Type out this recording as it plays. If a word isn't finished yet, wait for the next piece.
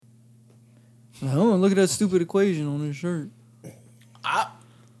Oh, look at that stupid equation on his shirt.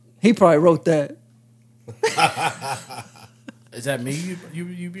 He probably wrote that. Is that me?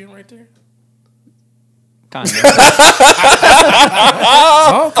 You being right there? Kind of.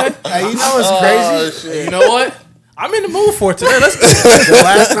 Okay. Hey, you know what's crazy? You know what? I'm in the mood for it today. Let's go. The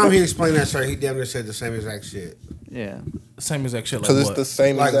last time he explained that shirt, he damn near said the same exact shit. Yeah. Same exact shit. Because Like it's what? the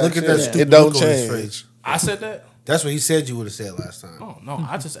same Like, exact look at shit. that stupid It don't look on his change. face. I said that? That's what he said you would have said last time. Oh, no.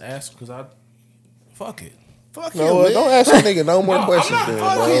 I just asked because fuck it. Fuck No, him, man. don't ask that nigga no more No, questions, I'm not then,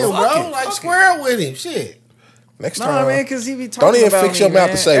 Fuck bro. him, Fuck bro. it. Like, Fuck square up with him. Shit. Next No, time, man, because he be talking don't even about fix me, your mouth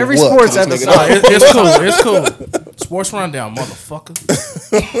man. to say Every what sports to this episode. nigga. It's cool. Sports rundown, motherfucker.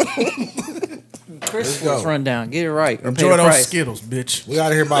 Chris Sports Rundown. Get it right. Or Enjoy pay the those price. Skittles, bitch. We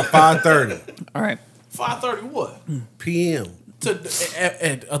out of here by 5:30 All right. 5:30 what? p.m.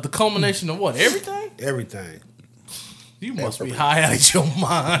 The culmination of what? Everything? Everything. You must be high out of your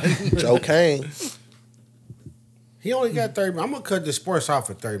mind. Joe Kane. He only got 30 minutes. I'm going to cut the sports off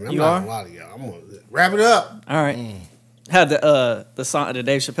for 30 minutes. I'm You not are? going to lie to y'all. I'm going to wrap it up. All right. Had the song, the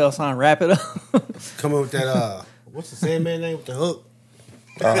Dave Chappelle song, wrap it up. Come in with that, what's the Sandman name with the hook?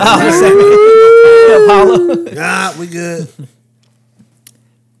 Apollo. Nah, we good.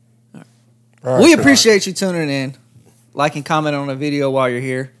 All right, We y'all. appreciate you tuning in. Like and comment on the video while you're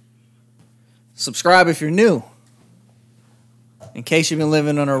here. Subscribe if you're new. In case you've been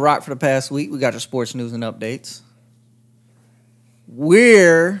living under a rock for the past week, we got your sports news and updates.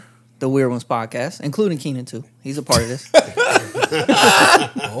 We're the Weird Ones podcast, including Keenan too. He's a part of this.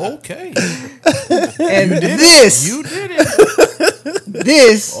 Okay. And You did it.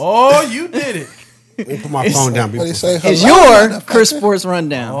 this Oh, you did it. Let me put my phone down. What do you Before. say? is Hello? your Chris Sports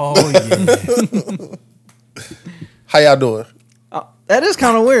Rundown. Oh, yeah. How y'all doing? That is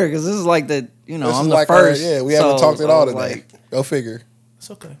kind of weird because this is like the, This I'm is the like first. yeah, we haven't so talked at I all was today. like- Go figure. It's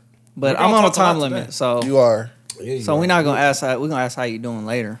okay. but We're I'm gonna on a talk a lot time limit, today. so You are. Yeah, you so we're are. not gonna ask how you doing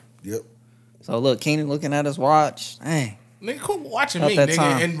later. Yep. So look, Keenan looking at his watch. Dang. Nigga, quit watching About me, that nigga,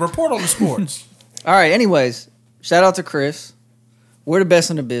 time. and report on the sports. All right. Anyways, shout out to Chris. We're the best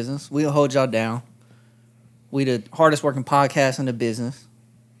in the business. We'll hold y'all down. We the hardest working podcast in the business.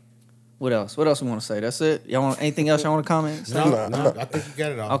 What else? What else we want to say? That's it. Y'all want anything else? Y'all want to comment? Say? No, I think you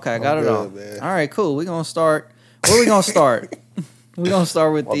got it all. Okay, I got it good, all. man. All right, cool. We're gonna start. Where we gonna start? We're gonna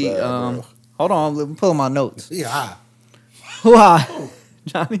start with My the. bad, bro. Hold on, let me pull my notes. Yeah. Why?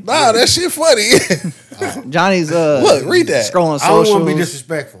 Johnny. Nah, that shit funny. Johnny's Look, read that. scrolling I don't socials. want to be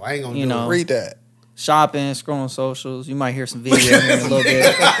disrespectful. I ain't going to You do know. it. Read that. Shopping, scrolling socials. You might hear some video here in a little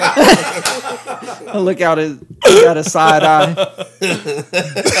bit. look out his side eye.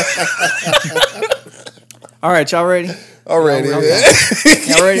 All right, y'all ready? Already.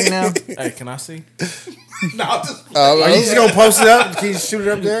 Y'all ready now? Hey, can I see? No, I'm just. Are you just going to post it up? Can you shoot it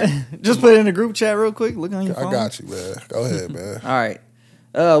up there? Just put it in the group chat real quick. Look on your phone. I got you, man. Go ahead, man. All right.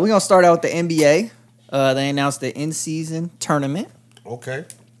 We're going to start out with the NBA. They announced the in-season tournament. Okay.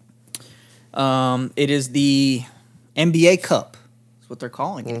 It is the NBA Cup. That's what they're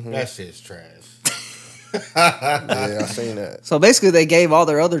calling it. That shit's trash. Yeah, I seen that. So basically, they gave all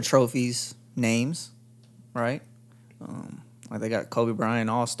their other trophies names, right? Like they got Kobe Bryant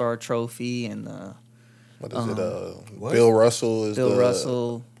All-Star Trophy and the What is it? What? Bill Russell is Bill the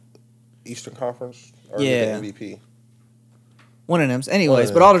Russell. Eastern Conference? Or Yeah. is it the MVP? One of them. Anyways,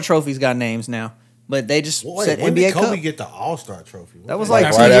 One but of all the trophies got names now. But they just Wait, said when NBA did Kobe Cup. get the All-Star trophy? That was Like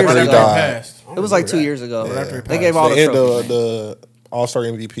like right 2 years after he ago. died. It was like 2 years ago. Yeah. after he They gave all They the had trophies. the All-Star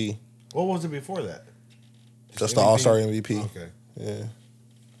MVP. What was it before that? Just the All-Star MVP. Okay. Yeah.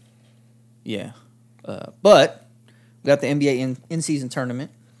 Yeah. But we got the NBA in-season tournament.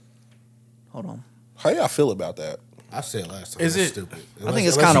 Hold on. How y'all feel about that? I said last time. Is That's it- stupid? I think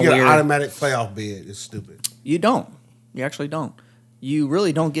it's Unless kinda you get weird. an automatic playoff bid. It's stupid. You don't. You actually don't. You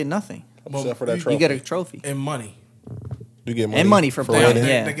really don't get nothing. Except for that you trophy. You get a trophy. And money. You get money. And money for playing. winning?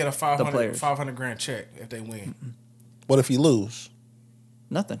 Yeah. They get a the 500 players. grand check if they win. What if you lose?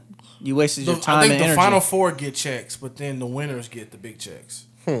 Nothing. You wasted your I time think and the energy. Final Four get checks, but then the winners get the big checks.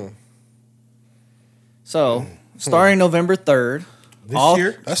 So, starting November 3rd. This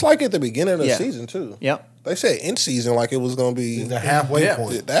year, That's like at the beginning of the Yeah. season, too. Yep. They said in season like it was going to be. the halfway Yeah.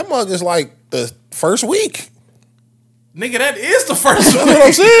 point. That mug is like the first week. Nigga, that is the first That's what I'm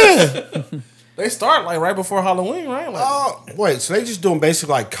one. saying. They start like right before Halloween, right? Like, Oh, wait. So they just doing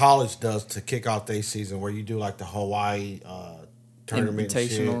basically like college does to kick off their season, where you do like the Hawaii tournament, and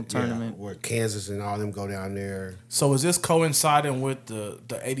Invitational shit. tournament. Yeah, where Kansas and all them go down there. so is this coinciding with the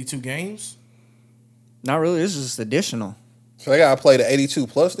 82 games? Not really. It's just additional. So they got to play the 82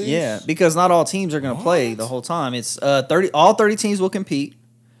 plus these? Yeah, because not all teams are going to play the whole time. It's 30. All 30 teams will compete,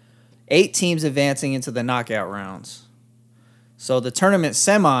 8 teams advancing into the knockout rounds. So the tournament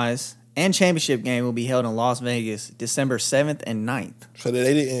semis and championship game will be held in Las Vegas December 7th and 9th. So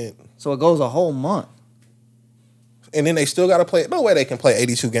they didn't. So it goes a whole month. And then they still got to play. No way they can play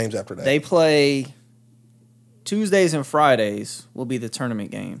 82 games after that. They play Tuesdays and Fridays will be the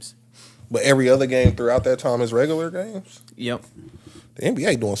tournament games. But every other game throughout that time is regular games? Yep. The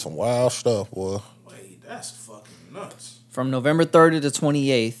NBA doing some wild stuff, boy. Wait, that's fucking nuts. From November 3rd to the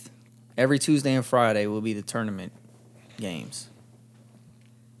 28th, every Tuesday and Friday will be the tournament games.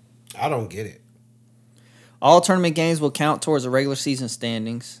 I don't get it. All tournament games will count towards the regular season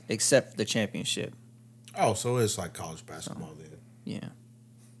standings, except for the championship. Oh, so it's like college basketball then. Yeah.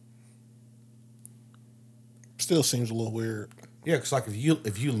 Still seems a little weird. Yeah, because like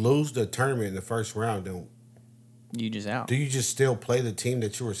if you lose the tournament in the first round, then You just out. do you just still play the team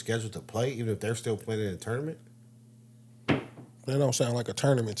that you were scheduled to play, even if they're still playing in the tournament? That don't sound like a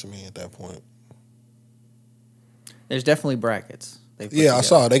tournament to me at that point. There's definitely brackets. They put Yeah, I together.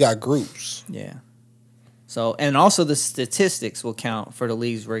 saw. They got groups. Yeah. So, and also the statistics will count for the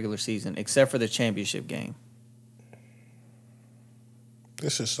league's regular season, except for the championship game.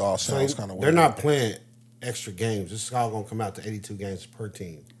 This just all sounds kind of weird. They're not playing extra games. This is all going to come out to 82 games per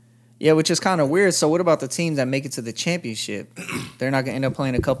team. Yeah, which is kind of weird. So, what about the teams that make it to the championship? They're not going to end up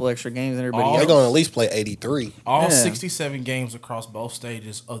playing a couple extra games than everybody All- They're else. going to at least play 83. All Yeah. 67 games across both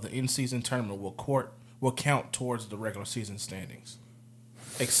stages of the in-season tournament will count towards the regular season standings,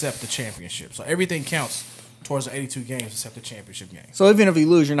 except the championship. So everything counts towards the 82 games except the championship game. So, even if you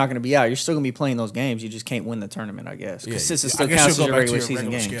lose, you're not going to be out. You're still going to be playing those games. You just can't win the tournament, I guess. Because since it still I guess counts as you'll your go back to regular your season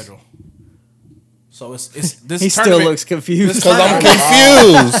regular games. schedule. So it's this. He still tournament- looks confused. this Because I'm tournament-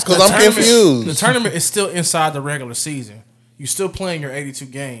 confused. Because I'm tournament- confused. The tournament is still inside the regular season. You're still playing your 82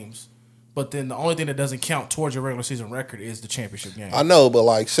 games, but then the only thing that doesn't count towards your regular season record is the championship game. I know, but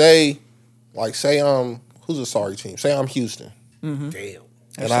say who's a sorry team? Say I'm Houston, Damn.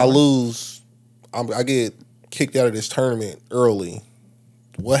 and I lose. I get kicked out of this tournament early.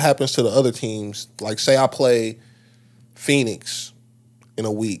 What happens to the other teams? Like, say I play Phoenix in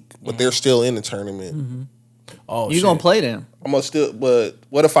a week, but they're still in the tournament. Oh, You're going to play them. I'm gonna still. But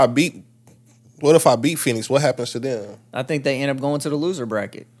what if I beat Phoenix? What happens to them? I think they end up going to the loser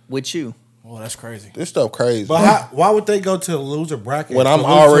bracket with you. Oh, that's crazy. This stuff crazy. But why would they go to the loser bracket when to I'm lose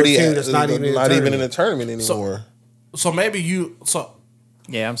to a already team that's not even in the tournament anymore. So maybe you.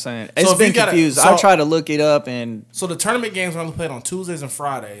 Yeah, I'm saying. So It's if been you gotta- confused. so- I try to look it up and So the tournament games are only played on Tuesdays and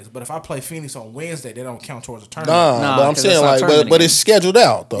Fridays, but if I play Phoenix on Wednesday, they don't count towards the tournament. Nah, but I'm 'cause saying that's not like, tournament but again. it's scheduled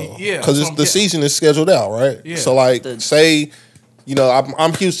out though. Yeah, because that's what the I'm getting. season is scheduled out, right? Yeah. So like, say,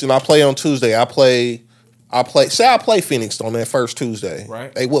 I'm Houston. I play on Tuesday. I play. Say I play Phoenix on that first Tuesday.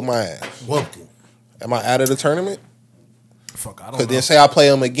 Right. They whoop my ass. Whooped him. Am I out of the tournament? Fuck, I don't Because know. then say I play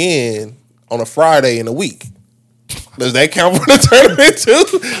them again on a Friday in a week. Does that count for the tournament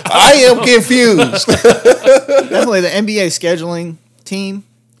too? I am confused. definitely the NBA scheduling team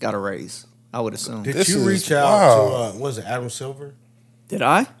got a raise. I would assume. Did This you is reach out wild. to, was it Adam Silver? Did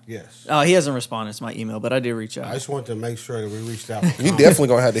I? Yes. Oh, he hasn't responded to my email, but I did reach out. I just wanted to make sure that we reached out. You definitely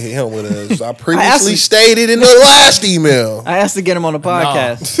gonna have to hit him with us. I asked previously him- stated in the last email. I asked to get him on the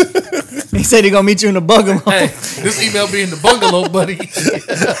podcast. He said he gonna meet you in the bungalow. Hey, this email be in the bungalow, buddy.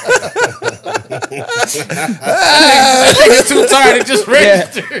 I think it's too tired. It just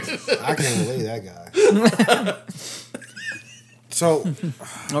registered. I can't believe that guy. So,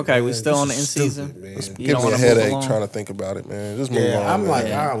 Okay, we still this on the in is season. stupid, man. You Give don't me a want to move headache along. trying to think about it, man. Just move yeah, on. I'm man. like,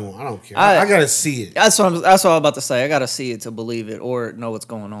 Yeah. I don't care. I- I gotta see it. That's what I was about to say. I gotta see it to believe it or know what's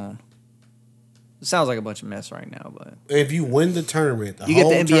going on. It sounds like a bunch of mess right now, but If you win the tournament, you get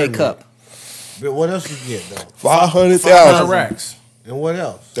the NBA tournament, Cup. But what else you get though? 500,000. Racks. And what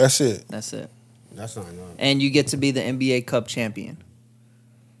else? That's it. That's it. That's not enough. And you get to be the NBA Cup champion.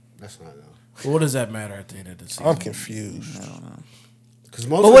 That's not enough. What does that matter at the end of the season? I'm confused. Because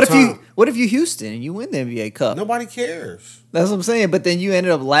most But of what the if time, what if you Houston and you win the NBA Cup? nobody cares. That's what I'm saying. But then you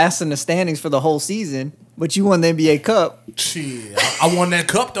ended up last in the standings for the whole season, but you won the NBA Cup. Shit, I won that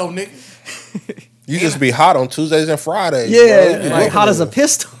cup though, nigga. You just be hot on Tuesdays and Fridays. Yeah, bro. like hot as a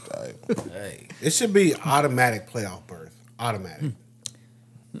pistol. Hey, It should be automatic playoff berth. Automatic.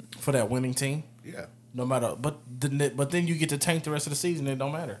 for that winning team, Yeah. no matter. But then you get to tank the rest of the season. It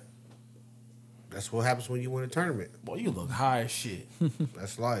don't matter. That's what happens when you win a tournament. Boy, you look high as shit.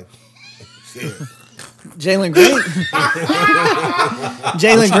 That's life. Shit. Jalen Green.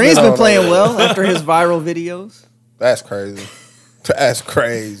 Jalen Green's been playing well after his viral videos. That's crazy. That's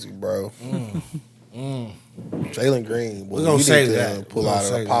crazy, bro. Jalen Green, boy, We're gonna you say need that. to pull out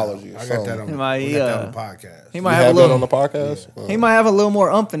an apology. I got that on, He we might, got that on the podcast. He You might have have a that little. on the podcast? He might have a little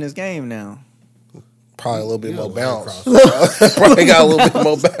more umph in his game now. Probably a little bit more right bounce. Probably got a little bit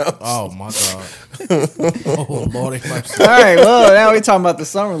more bounce. Oh my god. Oh Lord, All right, well, now we're talking about the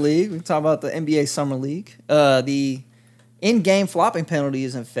summer league. We're talking about the NBA summer league. The in-game flopping penalty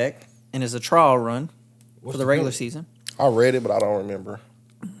is in effect and is a trial run for the regular season. I read it, but I don't remember.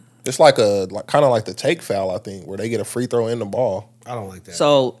 It's like kind of like the take foul, I think, where they get a free throw in the ball. I don't like that.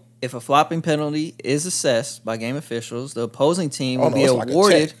 So, if a flopping penalty is assessed by game officials, the opposing team will be it's like a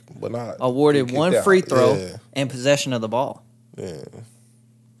awarded check, but not awarded one out. free throw Yeah. and possession of the ball. Yeah.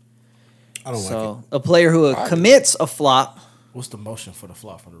 I don't like So, a player who commits a flop, What's the motion for the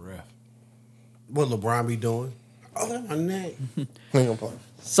flop for the ref? it. What LeBron be doing? Oh, that's my neck. Ain't gonna play.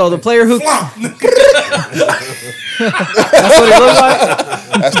 so the player who that's what it looks like.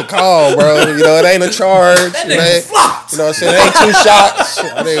 That's the call, bro. You know, it ain't a charge. It ain't, you know what I'm saying? It ain't 2 shots.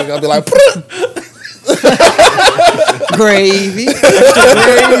 I think gonna be like, Gravy.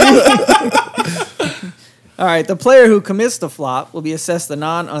 All right, the player who commits the flop will be assessed the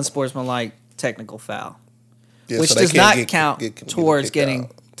non-unsportsmanlike technical foul, yeah, which so they does can't not count towards kicked getting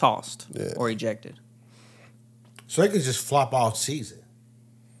out. tossed Yeah. or ejected. So they can just flop all season.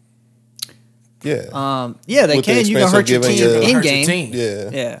 Yeah. Yeah, they With the can. You can expense of hurt your giving team you- in Hurt your game. team. Yeah.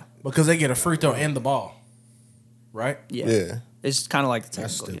 Yeah, Because they get a free throw and the ball. Right? yeah. Yeah. It's kind of like the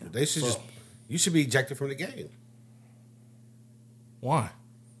That's technical. stupid. They should just. You should be ejected from the game. Why?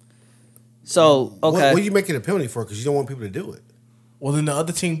 So okay, What are you making a penalty for? Because you don't want people to do it. Well, then the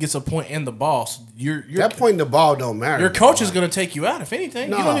other team gets a point and the ball. So That point in the ball don't matter. your coach is going to take you out, if anything.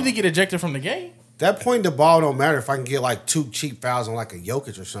 You No. don't need to get ejected from the game. That point in the ball don't matter if I can get like 2 cheap fouls on like a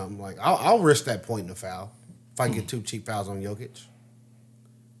Jokic or something. Like I'll risk that point in the foul if I can get 2 cheap fouls on Jokic.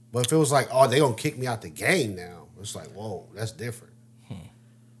 But if it was like, oh, they gonna kick me out the game now, it's like, whoa, that's different.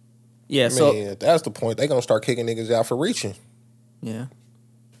 yeah. I So mean, if that's the point, they gonna start kicking niggas out for reaching. yeah.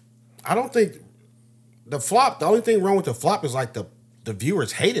 I don't think the flop. The only thing wrong with the flop is like the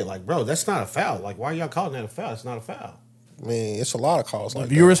viewers hate it. Like, bro, that's not a foul. Like, why are y'all calling that a foul? It's not a foul. I mean, it's a lot of calls The like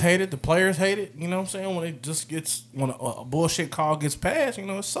viewers hate it. The players hate it. You know what I'm saying? When it just gets, when a bullshit call gets passed, you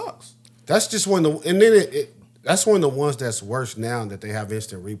know, it sucks. That's just one of the, and then that's one of the ones that's worse now that they have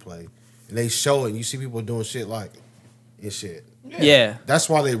instant replay and they show it. And you see people doing shit like it and shit. Yeah. That's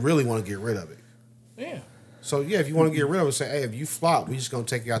why they really want to get rid of it. Yeah. So yeah, if you want to get rid of it, say, hey, if you flop, we just gonna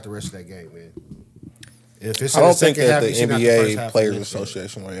take you out the rest of that game, man. And if it's that. I in don't the think second that half, the you should not the first NBA half Players of the game.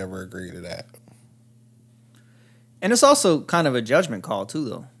 Association will ever agree to that. And it's also kind of a judgment call too,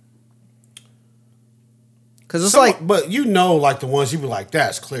 though. Because it's like, But you know, like the ones you be like,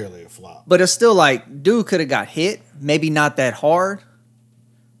 that's clearly a flop. but it's still like, dude could have got hit. Maybe not that hard,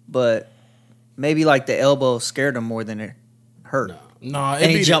 but maybe like the elbow scared him more than it hurt. No. Nah, And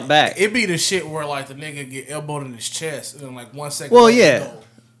he jumped back. It be the shit where like the nigga get elbowed in his chest and then like 1 second. Well, later, yeah. go.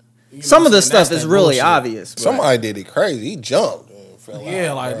 You know Some what of the I'm saying? stuff That's is that really bullshit. obvious. but- Somebody did it crazy. He jumped. And fell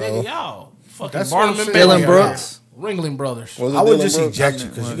Yeah, out, like bro. nigga, y'all fucking That's Barnum what I'm and saying. Dylan Bailey Brooks. Ringling Brothers. Was it I would Dylan just Brooks? eject you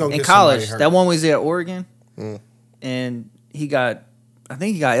because you're gonna in get college, somebody hurt. that one was at Oregon, and he got, I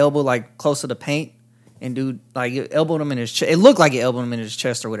think he got elbowed like close to the paint, and dude like it elbowed him in his chest. It looked like it elbowed him in his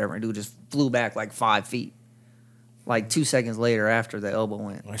chest or whatever, and dude just flew back like 5 feet, like 2 seconds later after the elbow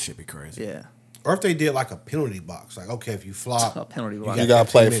went. That shit be crazy. Yeah, Or if they did like a penalty box, like okay, if you flop, a penalty you box. You gotta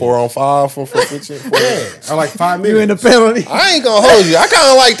play 4-on-5 for 15. yeah, or like 5 minutes. You in the penalty? I ain't gonna hold you. I kind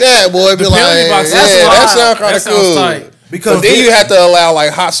of like that, boy. Be The like, penalty box, yeah, that's that wild. sound kind That of sounds cool. tight. Because But then you have to allow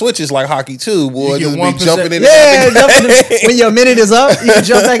like hot switches like hockey too, boy. You Just get be 1%. jumping in. Yeah, and out the game. when your minute is up, you can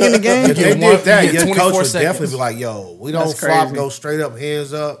jump back in the game. if they get one- did that, you get your 24 coach would seconds. definitely be like, "Yo, we don't That's flop, crazy. go straight up,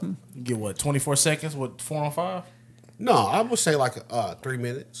 hands up." You get what, 24 seconds with 4-on-5? No, I would say like 3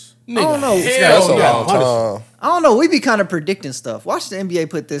 minutes. Nigga, don't know. hell That's a no. Yeah, long punish time. I don't know. We be kind of predicting stuff. Watch the NBA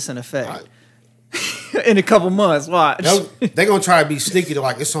put this in effect in a couple months. Watch. They're gonna try to be sneaky to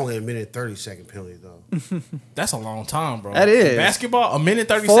like it's only a minute 30-second penalty though. That's a long time, bro. That is. In basketball, a minute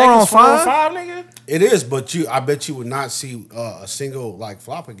 30 4 seconds, on 4 on 5? 5, nigga? It is, but I bet you would not see a single like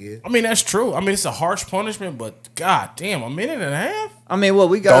flop again. I mean, that's true. I mean, it's a harsh punishment, but god damn, a minute and a half? I mean, what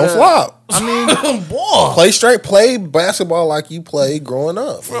we got? Don't flop. I mean, Boy. Play straight. Play basketball like you played growing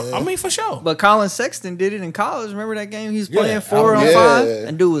up. man. I mean, for sure. but Colin Sexton did it in college. Remember that game? He was playing Yeah, 4 on yeah. 5,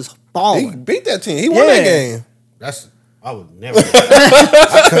 and dude was He balling. beat that team. He won that Yeah. game. I would never.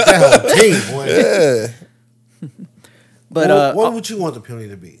 I cut that whole team, boy. Yeah. But what would you want the penalty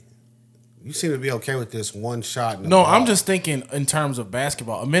to be? You seem to be okay with this one shot. In the No, ball. I'm just thinking in terms of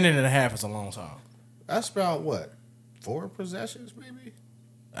basketball. A minute and a half is a long time. That's about what 4 possessions, maybe.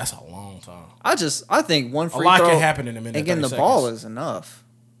 That's a long time. I think one free lot throw can happen in a minute. and getting the 30 ball seconds. is enough.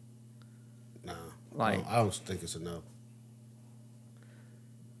 No, Like- I don't think it's enough.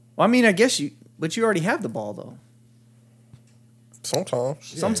 Well, I mean, I guess but you already have the ball though. Sometimes.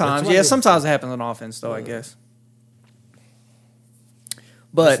 Sometimes it happens on offense though. I guess. That's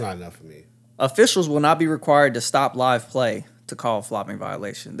But not enough for me. officials will not be required to stop live play to call a flopping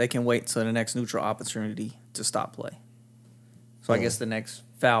violation. They can wait till the next neutral opportunity to stop play. So I guess the next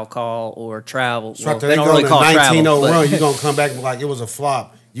foul call or travel. So Well, after they don't really call 19-0 travel. run, But you're going to come back and be like, it was a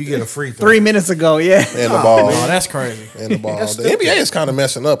flop. You get a free throw. 3 minutes ago, yeah. And the ball. Oh, that's crazy. And the ball. That's The stupid. NBA is kind of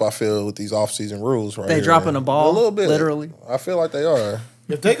messing up, I feel, with these offseason rules right They here. dropping the ball, A little bit. literally. I feel like they are.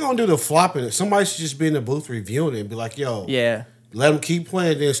 If they going to do the flopping, somebody should just be in the booth reviewing it and be like, yo, Yeah. let him keep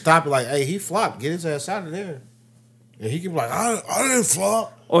playing, then stop it like, hey, he flopped. Get his ass out of there. And he can be like, I didn't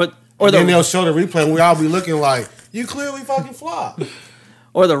flop. Or And then they'll the show the replay and we all be looking like, you clearly fucking flopped.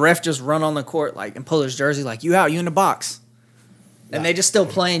 ref just run on the court like and pull his jersey like you out, you in the box. And they just still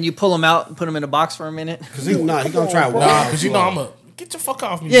playing. You pull him out and put him in the box for a minute. Because he going to try to walk. Nah, because you know I'm a get your fuck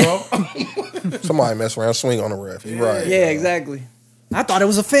off me, Yeah. bro. Somebody mess around, swing on the ref. You're right. Yeah, exactly. I thought it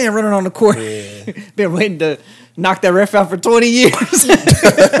was a fan running on the court. Yeah. Been waiting to knock that ref out for 20 years.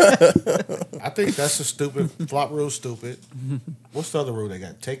 I think that's a stupid flop rule. Stupid. What's the other rule they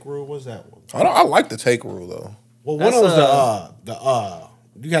got? Take rule. What's that one? I like the take rule, though. Well, That's, one was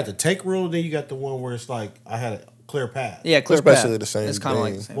you got the take rule. Then you got the one where it's like I had a clear path. Yeah, clear It's basically path. the same It's kind of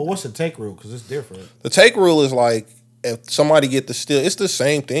like thing. the same. Well, what's the take rule? Because it's different. The take rule is like if somebody get the steal, it's the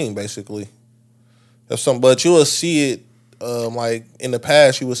same thing basically. But you will see it like in the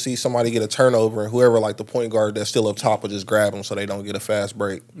past. You will see somebody get a turnover, and whoever like the point guard that's still up top will just grab them so they don't get a fast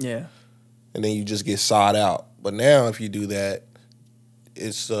break, Yeah. and then you just get sawed out. But now if you do that,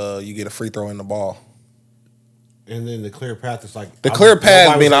 it's you get a free throw in the ball. And then the clear path is like The clear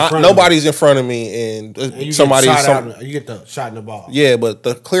path mean nobody's in front of me, and you somebody's get shot out, you get the shot in the ball. Yeah, but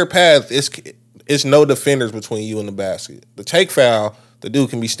the clear path is no defenders between you and the basket. The take foul, the dude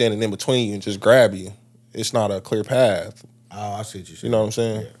can be standing in between you and just grab you. It's not a clear path. Oh, I see what you're saying. You know what I'm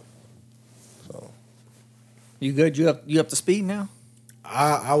saying? Yeah. So You good? You up to speed now?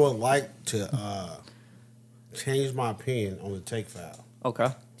 I would like to change my opinion on the take foul. Okay.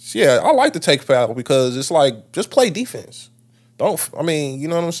 yeah, I like to take foul because it's like just play defense. You know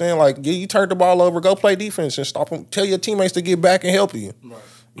what I'm saying? Like you turn the ball over, go play defense and stop him. Tell your teammates to get back and help you. Right.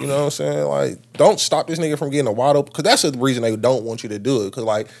 You know what I'm saying? Like, don't stop this nigga from getting a wide open, because that's the reason they don't want you to do it. Because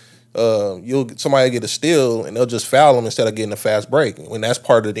like, somebody get a steal and they'll just foul him instead of getting a fast break. When that's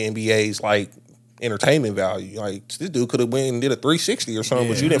part of the NBA's like entertainment value. Like this dude could have went and did a 360 or something,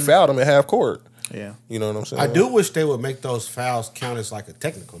 but you didn't foul him at half court. Yeah. You know what I'm saying? I do wish they would make those fouls count as like a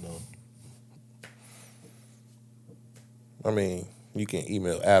technical though. I mean, you can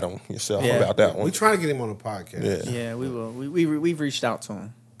email Adam yourself Yeah. about that one. We trying to get him on the podcast. Yeah. Yeah, we will. We've reached out to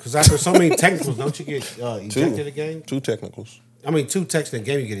him. Because after so many technicals, don't you get ejected a game? 2 technicals. I mean, 2 techs in a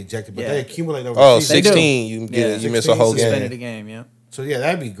game you get ejected, but Yeah. they accumulate over Oh, the season. 16, you get Yeah, you miss a 16 whole Suspended game. a game. Yeah. So yeah,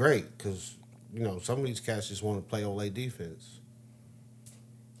 that'd be great because some of these cats just want to play Olay defense.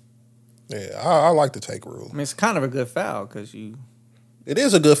 Yeah, I like the take rule. I mean, it's kind of a good foul because you It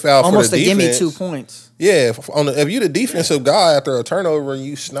is a good foul almost for the to give me defense. 2 points. Yeah, if you the defensive guy after a turnover and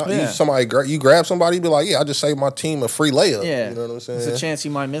you grab somebody, be like, yeah, I just saved my team a free layup. Yeah. You know what I'm saying? There's a chance he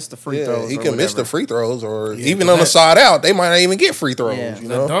might miss the free Yeah, throws. he or can miss whatever. the free throws, or Yeah, even 'cause on the that- side out, they might not even get free throws. Yeah. You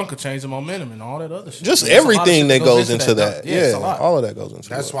That know, dunk could change the momentum and all that other shit. just There's a lot of everything shit that goes into that. dunk. Yeah, it's a lot. all of that goes into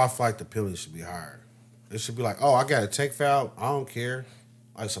That's it. why I feel like the penalty should be higher. It should be like, oh, I got a take foul. I don't care.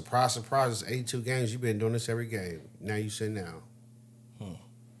 Like, surprise, surprise, it's 82 games. You've been doing this every game. Now you sit down.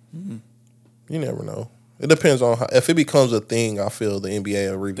 You never know. It depends on if it becomes a thing. I feel the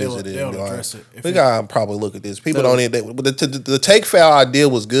NBA will revisit it. They'll And be like, address it. If we it- gotta probably look at this. People So- don't. The take foul idea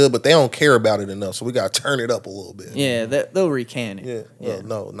was good, but they don't care about it enough. So we gotta turn it up a little bit. Yeah, they'll recant it. Yeah. Yeah. Well,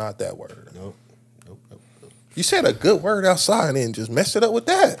 no, not that word. Nope. You said a good word outside and then just messed it up with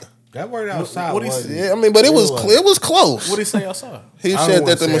that. That word outside What he wasn't. Yeah, I mean, but it was wasn't. it was close. What did he say outside? He I don't said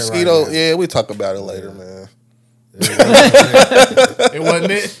wanna that the say it right mosquito. now. Yeah, we talk about it later, man. It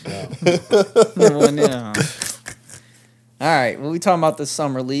wasn't it. Everyone, yeah. All right. Well, we talking about the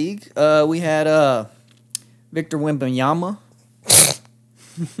summer league. We had Victor Wembanyama.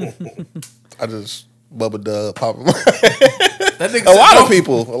 I just Bubba Dub popping. That nigga A said, lot of "Don't-"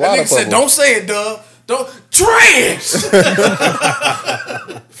 people. A That lot nigga of said, people. "Don't say it, Dub. Don't trash."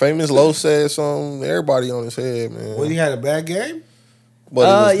 Famous Low said something. Everybody on his head, man. Well, he had a bad game? But it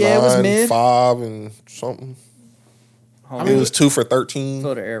was yeah, it was 9, mid. 5, and something. Hold It on. was 2 for 13.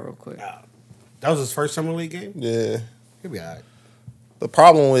 Go to air real quick. That was his first summer league game? Yeah. He'll be all right. The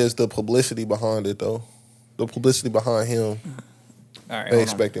problem is the publicity behind it, though. The publicity behind him. All right, They hold on.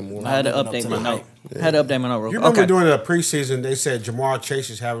 expecting more. I had to Living up update to my the note. hype. Had to update my note real You quick. remember Okay. during the preseason, they said Jamar Chase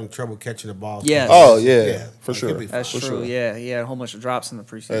is having trouble catching the ball. Yes. Oh, yeah, for like, sure. he'll be That's fine. true. sure. Yeah, he had a whole bunch of drops in the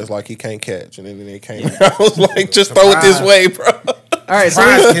preseason. It's like he can't catch, and then they came. I was like, just throw it this way, bro. All right, so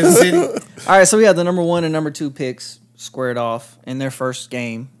Surprise, Kansas City. all right, so we had the number 1 and number 2 picks squared off in their first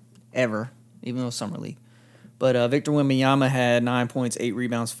game ever, even though it was summer league. But Victor Wembanyama had 9 points, 8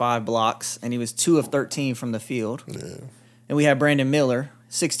 rebounds, 5 blocks, and he was 2 of 13 from the field. Yeah. And we had Brandon Miller,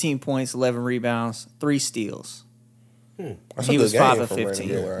 16 points, 11 rebounds, 3 steals. That's He a good was game 5 of from Brandon 15.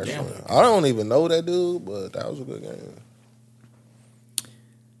 Miller, actually. I don't even know that dude, but that was a good game.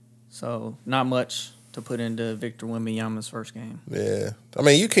 So not much to put into Victor Wembanyama's first game. Yeah. I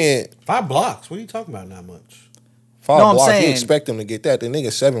mean, you can't 5 blocks. What are you talking about? Not much. five No, I'm blocks. saying- You expect him to get that. The nigga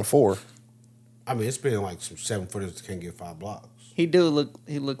 7'4". I mean, it's been like some 7-footers that can't get 5 blocks. He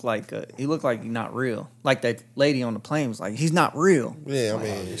looked like not real. Like that lady on the plane was like, he's not real. Yeah, I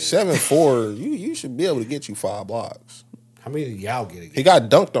mean, 7'4". You should be able to get you 5 blocks. How many of y'all get it? He got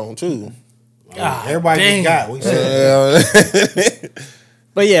dunked on too. God Everybody damn. got. We said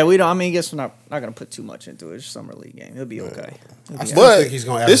But yeah, we don't. I mean, I guess we're not gonna put too much into it. It's a summer league game. He'll be okay. I still But think he's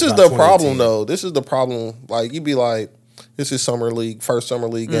gonna this is average the about 20 problem, and 10. though. This is the problem. Like, you be like, this is summer league, first summer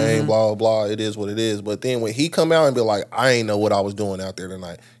league game, blah, blah, blah. It is what it is. But then when he come out and be like, I ain't know what I was doing out there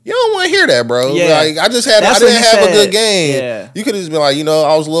tonight. You don't want to hear that, bro. Yeah. Like, I That's didn't what he have a said. good game. Yeah. You could have just been like,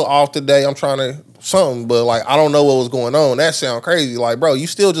 I was a little off today. I'm trying to something, but like, I don't know what was going on. That sound crazy. Like, bro, you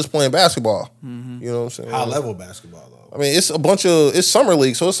still just playing basketball. You know what I'm saying? High level basketball though. I mean, it's summer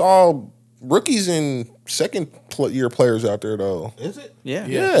league, so it's all rookies and second-year players out there, though. Is it? Yeah,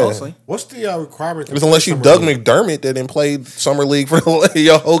 Yeah. mostly. What's the requirement? to It's play unless you summer Doug league? McDermott that didn't play summer league for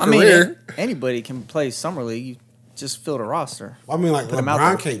your whole I mean, career. anybody can play summer league. You just fill the roster. I mean, like Put him out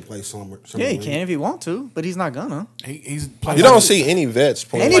LeBron there. can't play summer. Yeah, he league. can if he want to, but he's not gonna. He's playing. You don't see any vets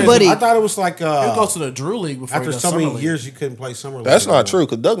playing. Anybody- I thought it was like He'll go to the Drew League before after he does so summer many league. years you couldn't play summer league. That's not anymore. true,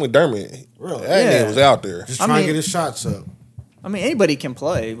 because Doug McDermott, Really? that Yeah. nigga was out there. Just I trying mean- to get his shots up. I mean, anybody can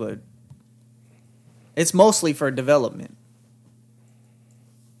play, but it's mostly for development.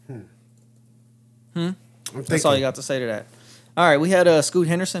 I'm That's thinking, all you got to say to that. All right, we had Scoot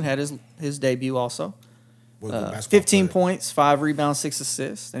Henderson had his debut also. was a basketball 15 player. points, 5 rebounds, 6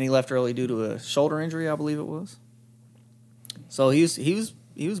 assists, and he left early due to a shoulder injury, I believe it was. So he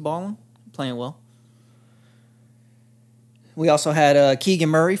was balling, playing well. We also had Keegan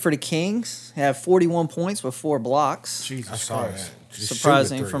Murray for the Kings, had 41 points with 4 blocks. I Jesus saw Christ. that. Just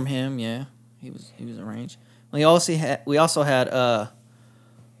Surprising shooting a from three. him, yeah. He was in range. We also had Ochai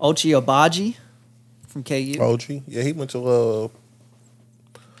Obaji from KU. OG. Yeah, he went to Oak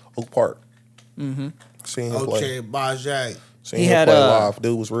Park. Mm-hmm. Seen him play. Ochai Bajay. Seen He him had, play live.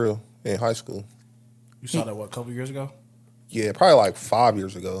 Dude was real in high school. You saw that, what, a couple years ago? Yeah, probably like 5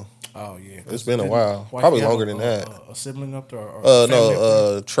 years ago. Oh, yeah. It's been a Didn't- while. wife Probably have longer than that. A sibling up there? Or family up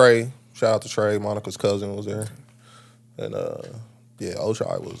there? Trey. Shout out to Trey. Monica's cousin was there. And yeah,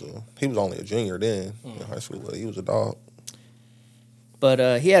 Ochai was he was only a junior then in high school, but he was a dog.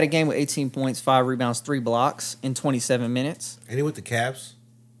 But he had a game with 18 points, 5 rebounds, 3 blocks in 27 minutes. And he went to Cavs.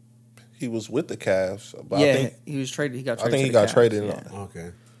 He was with the Cavs, but Yeah, he was traded. He got I traded. think to he the got Cavs, traded. Yeah.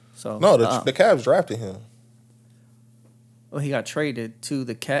 Okay. So No, the Cavs drafted him. well, he got traded to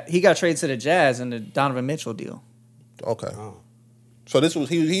the He got traded to the Jazz in the Donovan Mitchell deal. Okay, Oh. so this was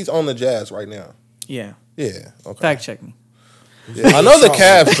he's on the Jazz right now. Yeah, Yeah, okay. fact check me. Yeah, I know the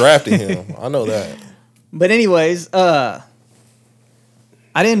Cavs drafted him. I know that. But anyways, I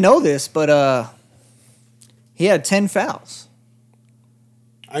didn't know this, but he had 10 fouls,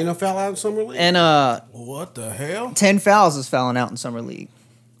 Ain't no foul out in summer league. and What the hell? 10 fouls is fouling out in summer league.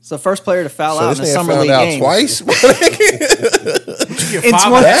 It's the first player to foul So out in a this nigga summer found league out game twice. You get in, 5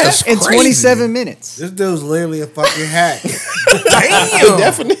 20 That's in crazy. 27 minutes. This dude's literally a fucking hack. The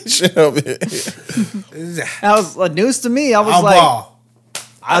definition of it. That was like news to me. I was I'll like, ball.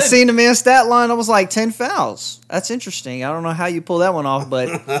 I seen the man's stat line. I was like 10 fouls. That's interesting. I don't know how you pull that one off, but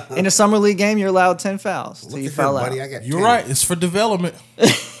in a summer league game, you're allowed 10 fouls till Look you at foul him, out. buddy. I got You're 10. right. It's for development.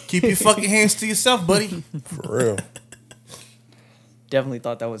 Keep your fucking hands to yourself, buddy. For real. Definitely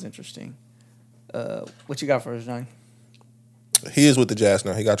thought that was interesting. What you got for us, John? He is with the Jazz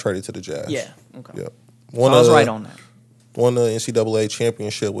now. He got traded to the Jazz. Yeah. Okay. Yep. So I was right on that. Won the NCAA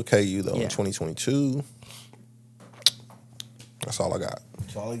championship with KU though Yeah. in 2022. That's all I got.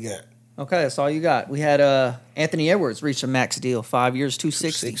 That's all he got. Okay, that's all you got. We had Anthony Edwards reach a max deal, 5 years,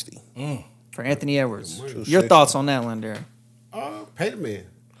 260 260. for Anthony Edwards. Your 260. thoughts on that, Lindare? Pay the man.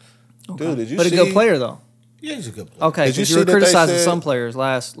 Dude, did you But see? a good player though. Yeah, he's a good player. Okay, Did you because you see were that they criticizing said- some players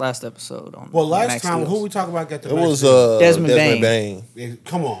last episode. On Well, last max time, deals. who we talking about got the It max was deal? Desmond Desmond Bane. Yeah,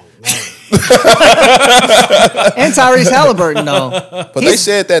 come on. And Tyrese Halliburton, though. But they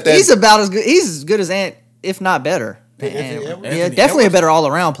said that he's about as good. He's as good as Ant, if not better. Anthony Edwards? Yeah, definitely a better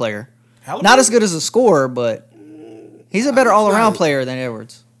all-around player. Halliburton? Not as good as a scorer, but he's a better all-around player than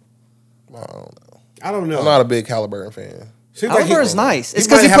Edwards. I don't know. I'm not a big Halliburton fan. Seems Halliburton's nice. It's might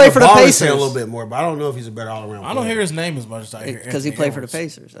because he have played the for the ball in his hand Pacers. a little bit more, but I don't know if he's a better all-around. I don't hear his name as much as I hear Because he Anthony played for the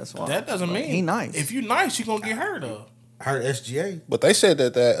Edwards. Pacers. That's why. That doesn't mean he nice. If you nice, you gonna get hurt of. I heard SGA. But they said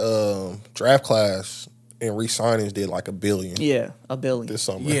that draft class and re-signings did like $1 billion Yeah, $1 billion. this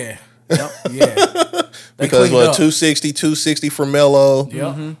summer. Yeah, Yep. yeah. They Because cleaned up. 260 for Melo,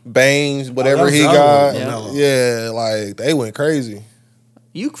 Yep. Baines, whatever that was he the other got. one, Melo. Yeah, like they went crazy.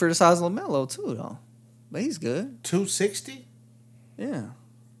 You criticize LaMelo too, though, but he's good. 260? Yeah.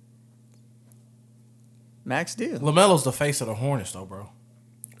 Max deal. LaMelo's the face of the Hornets, though, bro.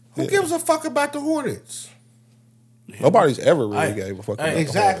 Who gives a fuck about the Hornets? Nobody's ever really Hey, gave a fuck hey, about the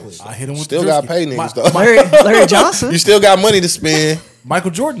exactly. Hornets. I hit him with Still the got Drewski. paid niggas though. Larry Johnson. You still got money to spend.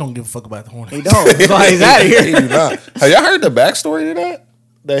 Michael Jordan don't give a fuck about the Hornets. He don't. That's why he's out of He here. do not. Have y'all heard the backstory to that?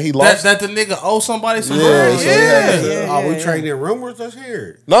 That he lost. That the nigga owe somebody some Yeah, money. so he had to- Oh, we trading rumors? Let's hear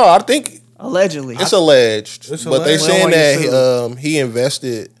it. No, I think Allegedly. it's alleged. It's But they alleged. saying Well, why that he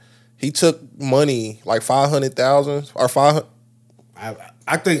invested. He took money like 500,000 or 500.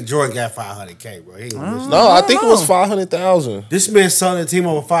 I think Jordan got $500K, bro. He ain't gonna miss No, I think it was 500,000. This man selling the team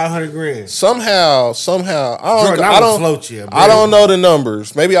over $500,000. Somehow, Jordan, I would don't float you. I don't know the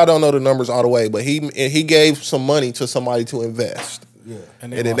numbers. Maybe I don't know the numbers all the way, but he gave some money to somebody to invest. Yeah.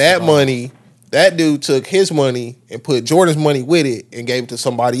 And, And then that money, that dude took his money and put Jordan's money with it and gave it to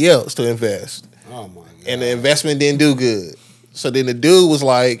somebody else to invest. Oh, my God. And the investment didn't do good. So then the dude was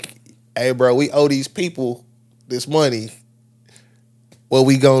like, hey, bro, we owe these people this money. What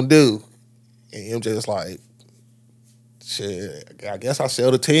we gonna do? And him just like, shit, I guess I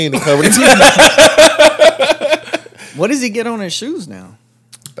sell the team to cover the team. What does he get on his shoes now?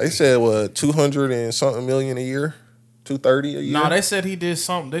 They said, what, 200 and something million a year? 230 a year? No, they said he did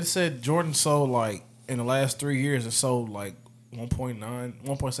something. They said Jordan sold like in the last 3 years it sold like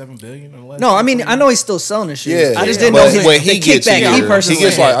 1.7 billion. In the last No, I mean I know he's still selling his shoes. Yeah, I just yeah. didn't know But his when he the gets kickback here, he he personally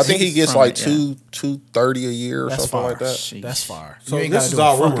gets like, I gets think he gets from like it, yeah. 230 a year or That's something fire. like that. Sheesh. That's fire. So You ain't this gotta is do a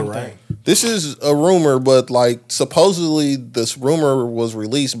all rumor, fucking right? thing. This is a rumor, but like supposedly this rumor was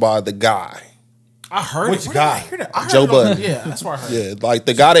released by the guy. I heard Which it. Where guy? did I hear that? I heard Joe it on- Budden. Yeah, that's where I heard it. Yeah, like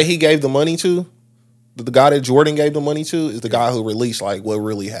the guy that he gave the money to, the guy that Jordan gave the money to is the guy who released like what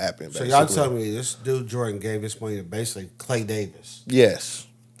really happened. So Basically. y'all tell me this dude Jordan gave his money to basically Clay Davis. Yes,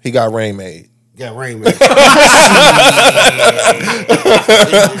 he got rain made. Got Rain Man.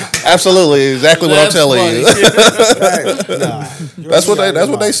 Absolutely, exactly what I'm That's telling funny. you. That's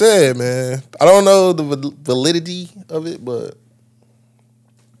what they said, man. I don't know the validity of it, but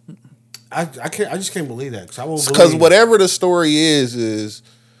I just can't believe that because because whatever the story is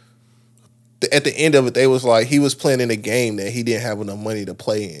at the end of it, they was like he was playing in a game that he didn't have enough money to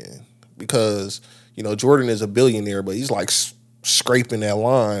play in because Jordan is a billionaire, but he's like scraping that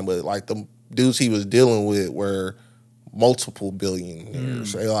line. But like the dudes he was dealing with were multiple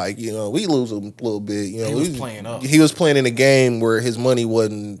billionaires. They like we lose a little bit. He was playing up. He was playing in a game where his money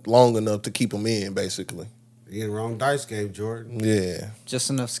wasn't long enough to keep him in, basically. you in the wrong dice game, Jordan. Yeah. Just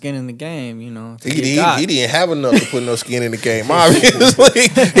enough skin in the game, to He get got. didn't have enough to put no skin in the game. Obviously,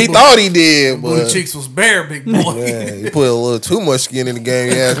 he thought he did, Blue but cheeks was bare, big boy. man, he put a little too much skin in the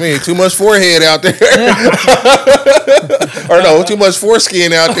game. You ask me, too much forehead out there, or no, too much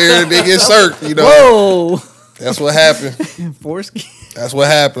foreskin out there. They get circed. Whoa, That's what happened. foreskin. That's what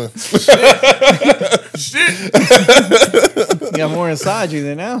happened. You got more inside you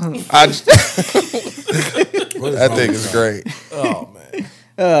than now. I think it's great. Oh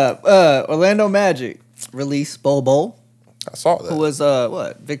man. Orlando Magic released Bol, I saw that. who was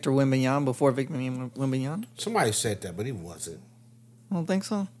Victor Wembanyama before Victor Wembanyama. Somebody said that, but he wasn't. I don't think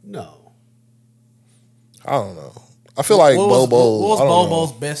so. No. I don't know. I feel like What was Bobo. what was I don't know.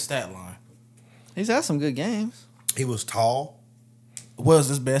 Bobo's best stat line? He's had some good games. He was tall. What was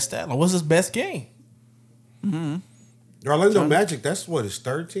his best stat line? What's his best game? The Orlando Magic, that's what, his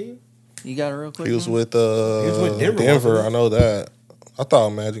third team? You got it real quick. He was man? with with Denver, Denver. wasn't I know that. I thought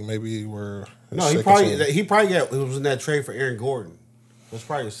Magic maybe were. his No, he second probably team. he was in that trade for Aaron Gordon. That's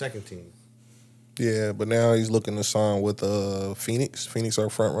probably his second team. Yeah, but now he's looking to sign with Phoenix. Phoenix are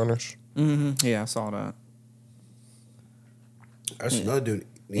front runners. Yeah, I saw that. That's another dude.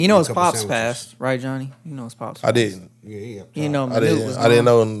 You know his pops passed, right, Johnny? You know his pops. I didn't. Yeah, he up top. You know, I didn't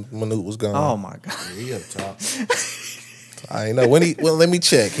know Manute was gone. Oh my god. Yeah, he up top. I ain't know when he. Well, let me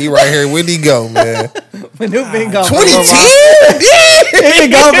check. He right here. Where'd he go, man? Manute been gone. 2010. He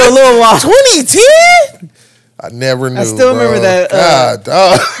been gone for a little while. 2010. I never knew. I still remember that. God,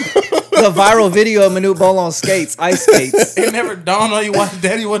 dog. The viral video of Manute Bol on skates, ice skates. It never dawned on you why his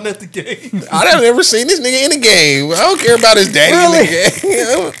daddy wasn't at the game. I done never seen this nigga in the game. I don't care about his daddy in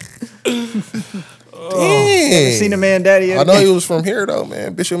the game. Dang. Seen a man daddy. I know he was from here though,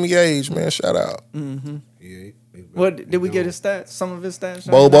 man. Bishop Gage, man. Shout out. Yeah, What did we get his stats? Some of his stats.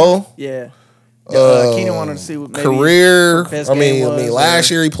 Bobo. Yeah. Keenan wanted to see what maybe career. best I mean, game was, last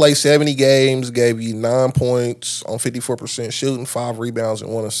year he played 70 games, gave you 9 points on 54% shooting, 5 rebounds,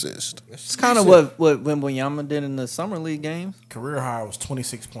 and 1 assist. It's kind of what Wembanyama did in the summer league games. Career high was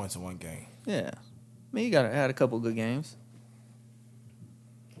 26 points in one game. Yeah, I mean, he had a couple good games.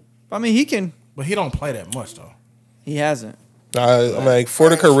 I mean, he can. But he don't play that much though. He hasn't. I mean, for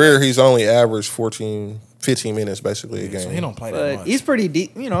the career, he's only averaged 15 minutes basically a game. So he don't play that But much. he's pretty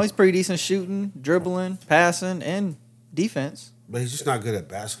deep. You know, he's pretty decent shooting, dribbling, passing, and defense. but he's just not good at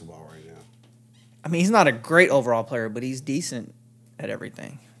basketball right now. I mean, he's not a great overall player, but he's decent at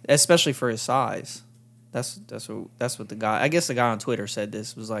everything, especially for his size. That's what the guy. I guess the guy on Twitter said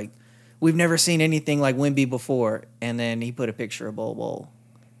this was like, we've never seen anything like Wemby before, and then he put a picture of Bol,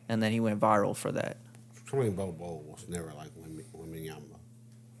 and then he went viral for that. Something about Bowl was never like Wembanyama.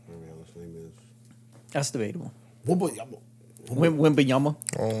 Whatever his name is. That's debatable. Wembanyama. Wembanyama.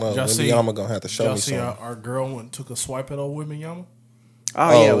 I don't know. Y'all see- Wembanyama gonna have to show Y'all me see something. our girl went and took a swipe at old Wembanyama?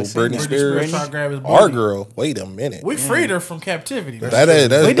 Oh yeah, we seen Britney that. Spears. tried to grab his Our booty. girl. Wait a minute. We freed her from captivity. man.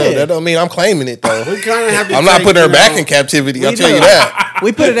 That don't mean I'm claiming it though. We kind of have to I'm not take, putting her you back know, in captivity. I'll We tell do. you that.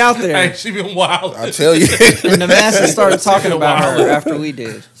 We put it out there, Hey, she been wild. I'll tell you. and the masses started talking about her after we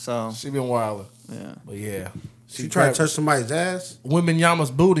did. So She been wild. yeah, But yeah. She tried to touch somebody's ass. Wembanyama's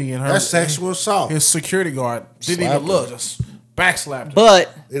booty and her. That's sexual assault. His security guard didn't Slapped even look, just backslapped her.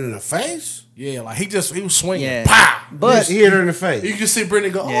 but In the face? Yeah, like he was swinging. Yeah. Pow! but He hit her in the face. You can see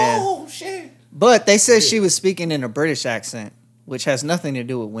Brittany go, Yeah. oh, shit. But they said she was speaking in a British accent, which has nothing to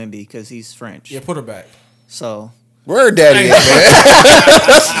do with Wemby because he's French. Yeah, put her back. So, Where her daddy at,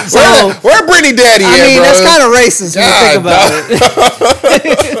 man? Where Brittany daddy I at, mean, bro? that's kind of racist when you think about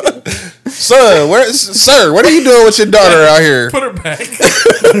it. Son, sir, what are you doing with your daughter out here? Put her back.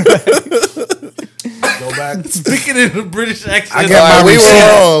 Go back. Speaking in a British accent. I got my We receipt.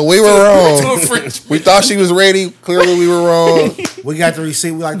 were wrong. We were to wrong. a French. We thought she was ready. Clearly, we were wrong. We got the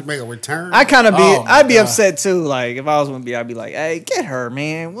receipt. We like to make a return. I kind of be, Oh, my I'd be God. upset too. Like if I was Wemby, I'd be like, "Hey, get her,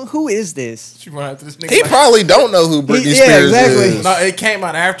 man. Well, who is this?" She run after this nigga. He like- probably don't know who Britney Yeah, Spears exactly. is. No, it came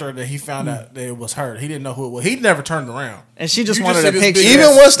out after that he found out that it was her. He didn't know who it was. He never turned around. And she just You wanted just a see this picture. big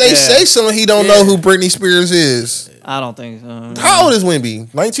Even once they Yeah. say something, he don't know who Britney Spears is. I don't think so. How old is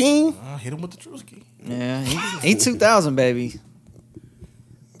Wemby? 19? Hit him with the Drewski. Yeah, he 2000 baby.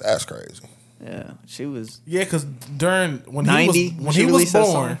 That's crazy. Yeah, she was. Yeah, because during when 90, he was when she he was released that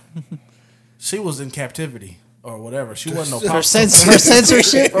born, she was in captivity or whatever. She wasn't no Her pop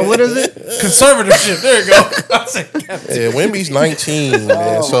censorship or what is it? conservatorship. There you go. I said captivity. Yeah, Wemby's 19,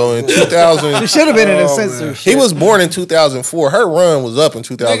 man. So in 2000, She should have been in a censorship. he was born in 2004. Her run was up in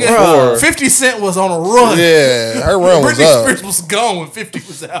 2004. Nigga, 50 Cent was on a run. Yeah, her run was Britney up. Spears was gone when 50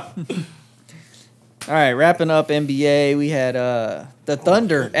 was out. All right, wrapping up NBA, we had the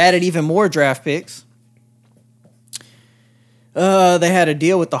Thunder added even more draft picks. They had a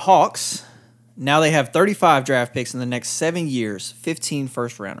deal with the Hawks. Now they have 35 draft picks in the next 7 years, 15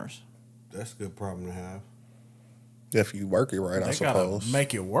 first rounders. That's a good problem to have. If you work it right, I They gotta suppose.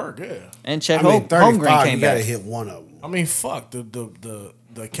 make it work. Yeah. And Chet I mean, Holmgren 35, came you got to back. hit one of them. I mean, fuck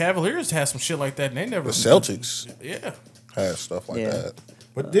the Cavaliers had some shit like that, and they never. The Celtics Yeah. had stuff like Yeah. that.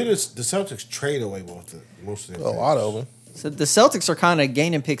 But did the Celtics trade away most of A them? lot of them. So the Celtics are kind of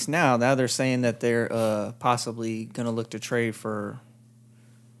gaining picks now. Now they're saying that they're possibly going to look to trade for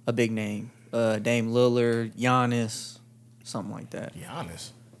a big name. Dame Lillard, Giannis, something like that. Giannis.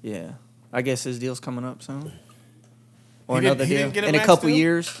 Yeah. I guess his deal's coming up soon. Or He didn't- another he deal. didn't get a In a max couple deal?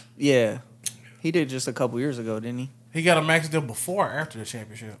 years. Yeah. He did just a couple years ago, didn't he? He got a max deal before or after the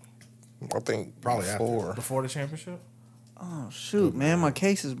championship? I think Probably after. before. Before the championship? Oh, shoot, man. My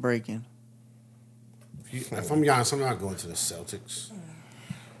case is breaking. If I'm Giannis, I'm not going to the Celtics.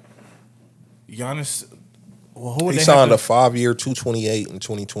 Giannis. Well, who would He they signed a have 5-year, 228 in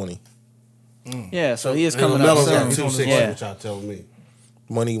 2020. Yeah, so he is And coming up LaMelo's got soon. 260, Yeah. which y'all telling me.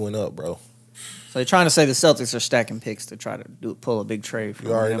 Money went up, bro. So they're trying to say the Celtics are stacking picks to try to pull a big trade for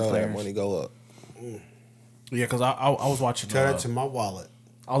You already them know players. that money go up. Yeah, because I was watching. Tell that to my wallet.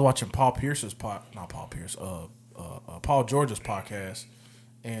 I was watching Paul George's podcast,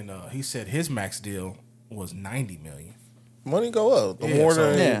 and he said his max deal was $90 million. Money go up. The more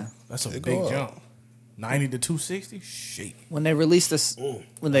than Yeah. That's a big jump. 90 to 260. Shit. When they release this,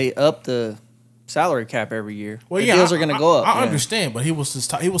 when they up the salary cap every year, Well, the yeah, deals are going to go up. I understand, but he was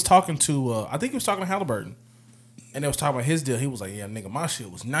talking to. I think he was talking to Halliburton, and they was talking about his deal. He was like, "Yeah, nigga, my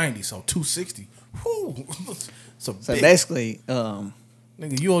shit was 90, so 260. Whoo." So basically,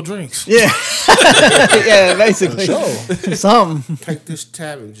 nigga, you owe drinks. yeah, yeah, basically, something Take this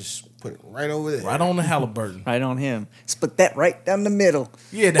tab and just put it right over there. Right on the Halliburton. right on him. Split that right down the middle.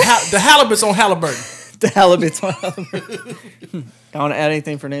 Yeah, the Halliburton's on Halliburton. The Halibut's on Halliburton. Don't want to add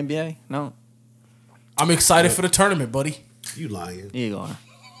anything for the NBA? No, I'm excited for the tournament, buddy. You lying. you are.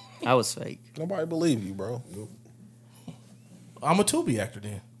 I was fake. nobody believe you, bro. I'm a Tubi actor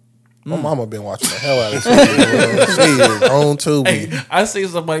then. My mama been watching the hell out of this. She is on Tubi. Hey, I see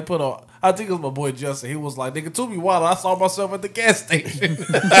somebody put on. I think it was my boy Justin. He was like, "Nigga, Tubi wild. I saw myself at the gas station."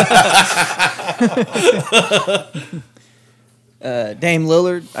 Dame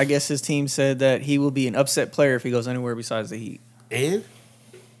Lillard, I guess his team said that he will be an upset player if he goes anywhere besides the Heat. And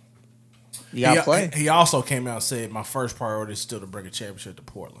You got to play. He also came out and said, "My first priority is still to bring a championship to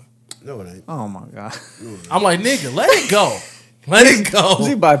Portland." no, it ain't. Oh, my God. I'm like, "Nigga, let it go. Let it Is he go."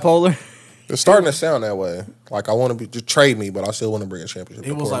 bipolar? It's starting to sound that way. Like I want to just trade me, but I still want to bring a championship. It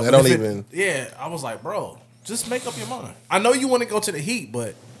to was Portland. like, They what don't if even. Yeah, I was like, bro, just make up your mind. I know you want to go to the Heat,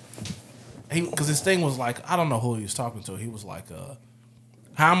 but because his thing was like, I don't know who he was talking to. He was like,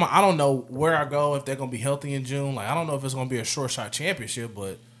 I don't know where I go if they're gonna be healthy in June. Like, I don't know if it's gonna be a short shot championship,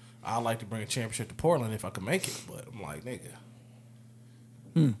 but I'd like to bring a championship to Portland if I can make it. But I'm like,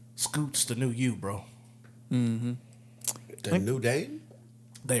 nigga, Scoot's the new you, bro. The new Dame?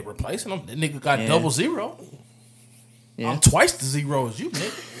 They replacing him. That nigga got Yeah. double zero. Yeah. I'm twice the zero as you,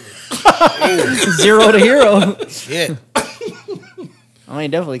 nigga. 0 to hero. Yeah. I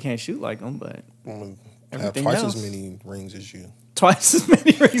mean, definitely can't shoot like him, but I'm gonna have Everything twice else. as many rings as you. twice as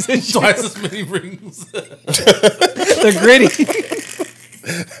many rings as you. Twice as many rings. They're gritty.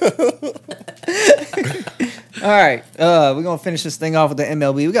 All right, we're gonna finish this thing off with the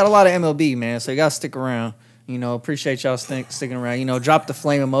MLB. We got a lot of MLB, man, so you gotta stick around. You know, appreciate y'all sticking around. You know, drop the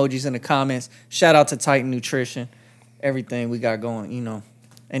flame emojis in the comments. Shout out to Titan Nutrition, everything we got going. You know,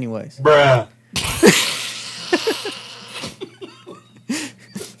 anyways. Bruh.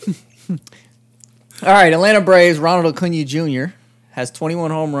 All right, Atlanta Braves, Ronald Acuna Jr. has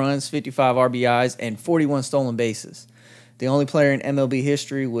 21 home runs, 55 RBIs, and 41 stolen bases. The only player in MLB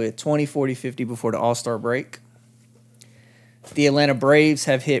history with 20, 40, 50 before the All-Star break. The Atlanta Braves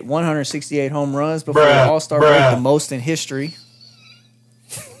have hit 168 home runs before the All-Star break, the most in history.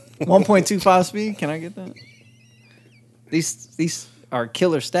 1.25 speed, can I get that? These are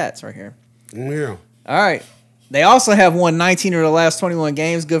killer stats right here. Yeah. All right. They also have won 19 of the last 21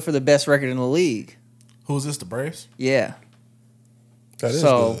 games, good for the best record in the league. Who's this? The Braves? Yeah. That is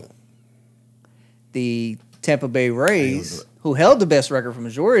So, good. the Tampa Bay Rays, who held the best record for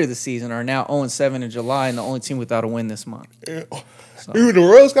majority of the season, are now 0-7 in July and the only team without a win this month. Even the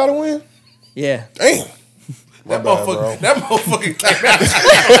Royals got to win. Yeah. Damn. That bad, bro. motherfucker came out.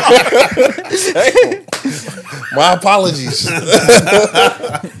 My apologies.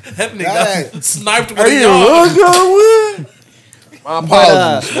 That nigga got sniped with a yard. My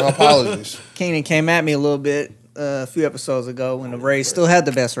apologies. My apologies. Keenan came at me a little bit a few episodes ago when the Rays still had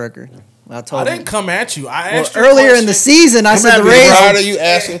the best record. I told I him. didn't come at you. I Well, asked you earlier a in the question. season, I said the Why are Rays, you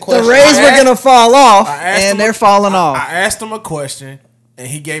asking the questions? Rays were going to fall off, I asked and him they're a- falling off. I asked him a question, and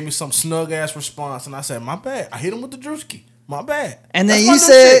he gave me some snug ass response, and I said, "My bad." I hit him with the Drewski. My bad. And then That's you my new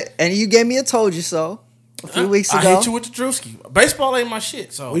said, shit. and you gave me a told you so a few weeks ago. I hit you with the Drewski. Baseball ain't my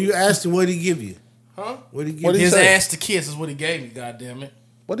shit. So When you asked him, what did he give you? Huh? What did he give What you? did he his say? ass to kiss is what he gave me. God damn it.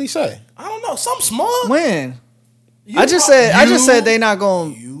 What did he say? I don't know. Something small. When? You I just brought- said they not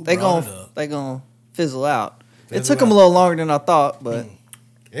going you they brought going it up. they going to fizzle out. It Fizzle took them a out. little longer than I thought, but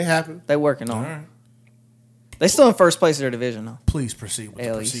It happened. they working on All it. right. They still in first place of their division though. Please proceed with the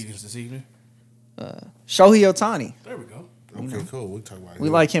Elly's. proceedings this evening. Shohei Ohtani. There we go. Okay, cool. We talk about it. We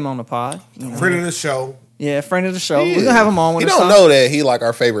like him on the pod. You know. Friend of the show. Yeah, friend of the show. He We're gonna have him on when He it's don't time. know that he like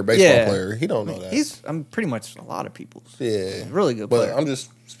our favorite baseball Yeah. player. He don't know that. He's pretty much a lot of people's. yeah, really good But player. I'm just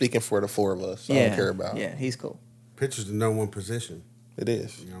speaking for the four of us. I Yeah, don't care about. Yeah, he's cool. Pitcher's the number one position. It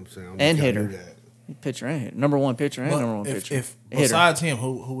is. You know what I'm saying? I don't And know if y'all hitter. knew that. Pitcher and hitter. Number one pitcher and But number one if, pitcher. if Hitter. besides him,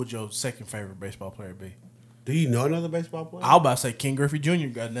 who would your second favorite baseball player be? Do you know another baseball player? I was about to say King Griffey Jr.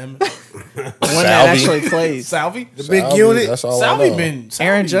 Goddamn it, One that actually plays. Salvi. The big unit. That's all I Salvi know. been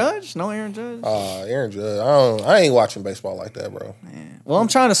Aaron Judge? No Aaron Judge? Aaron Judge. I ain't watching baseball like that, bro. Well, I'm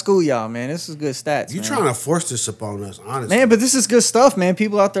trying to school y'all, man. This is good stats. You man. trying to force this upon us, honestly. Man, but this is good stuff, man.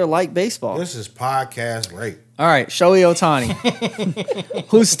 People out there like baseball. This is podcast rape. All right, Shohei Ohtani,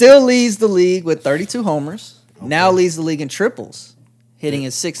 who still leads the league with 32 homers, now leads the league in triples, hitting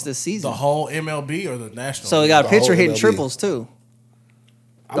his 6th this season. The whole MLB or the national? So we got a The pitcher whole hitting MLB. triples too.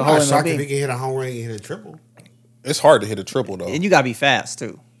 I'm The whole not shocked MLB. if he can hit a home run and hit a triple. It's hard to hit a triple though. And you gotta be fast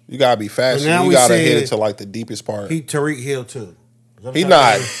too. You gotta be fast. But now You we gotta hit said it to like the deepest part. He Tariq Hill too. He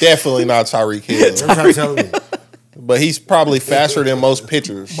not definitely not Tyreek Hill, That's what I'm telling you. but he's probably faster than most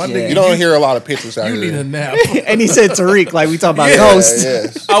pitchers. My Yeah. nigga, You don't hear a lot of pitchers out You here. need a nap. And he said Tariq, like we talking about Yeah. Ghost.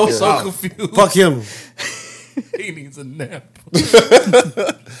 Yes. I was so confused. Fuck him. He needs a nap. That's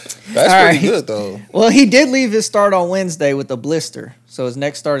right. pretty good though. Well, he did leave his start on Wednesday with a blister, so his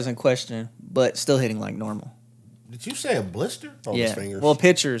next start is in question, but still hitting like normal. Did you say a blister? On his fingers. Well,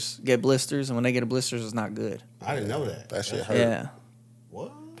 pitchers get blisters, and when they get a blisters, it's not good. I didn't know that. that shit hurt. Yeah.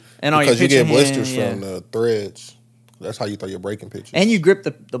 What? And all Because your you get pitching blisters hand, from the threads. That's how you throw your breaking pitches. and you grip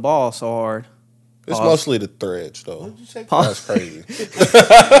the ball so hard. it's Pause. mostly the threads though. What did you say? That's crazy.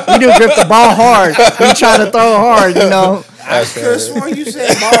 You do grip the ball hard. You try to throw hard, you know. I could have sworn you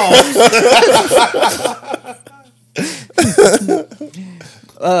said balls.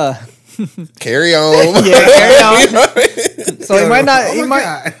 Carry on. Yeah, carry on. So he might not. Oh He my might.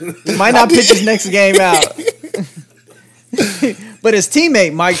 God. He might not pitch his next game out. But his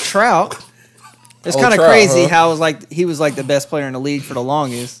teammate Mike Trout, it's Oh, kind of Trout, crazy huh? how it was like he was like the best player in the league for the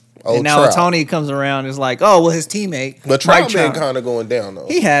longest, Oh, and now Trout. Tony comes around and is like, oh well, his teammate. But Mike Trout been kind of going down though.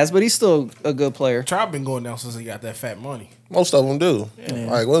 He has, but he's still a good player. Trout been going down since he got that fat money. Most of them do.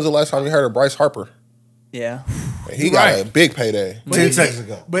 Like, when's the last time you heard of Bryce Harper? Yeah, He got right. a big payday. 10 seconds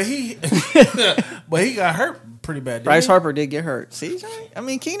ago. But he, but he got hurt pretty bad. Didn't Bryce he? Harper did get hurt. See, I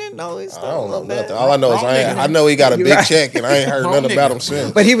mean Keenan, no, he's still I don't a know little bad. nothing. All I know is Wrong I nigga. know he got a You're big right. check, and I ain't heard Wrong nothing about nigga. him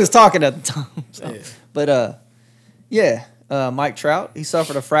since. But he was talking at the time. So. Yeah. But Mike Trout, he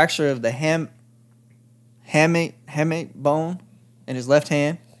suffered a fracture of the hamate bone in his left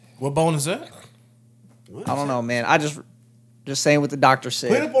hand. What bone is that? I don't know, man. I just saying what the doctor Put it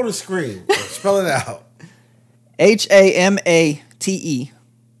said. up on the screen. Spell it out. HAMATE.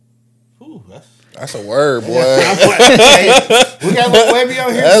 Ooh, that's... That's a word, boy. Hey, we got a little wavy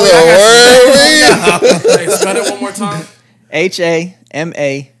on here. That's boy. I a word. Hey, spell it one more time.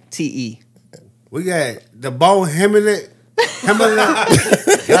 HAMATE. We got the bone hemorrhage. Hamlet?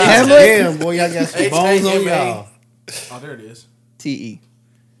 Damn, boy, y'all got some bones on y'all. Oh, there it is. TE.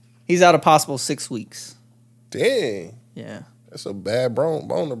 He's out a possible 6 weeks. Dang, Yeah. that's a bad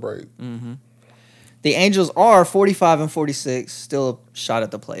bone to break. The Angels are 45 and 46, still a shot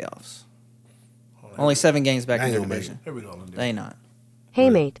at the playoffs. Only 7 games back They in the ain't gonna make division. Here we go. Lindy. They ain't not. Hey,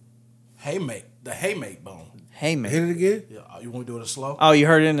 mate. Haymate. The haymate bone. Hey, man. Hit it again? Yeah, you want to do it slow? Oh, you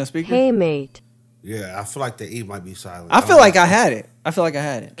heard it in the speaker? Hey, mate. Yeah, I feel like the E might be silent. I feel like I had it.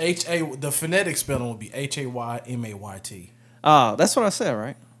 The phonetic spelling would be HAYMAYT. Oh, that's what I said,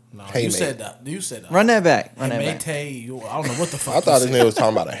 right? No, Haymate. you said that. You said that. Run that back. Run that back. Haymate. I don't know what the fuck. I thought you this said. nigga was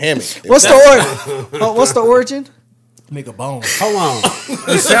talking about a hammock. What's the origin? Nigga bone. Hold on.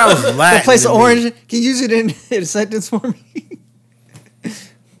 It sounds Latin. The place to of me. origin. Can you use it in a sentence for me?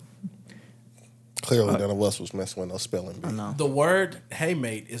 Clearly, none of us was messing with no spelling bee. No. The word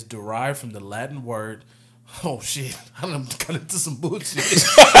haymate is derived from the Latin word. Oh shit! I done got into some bullshit.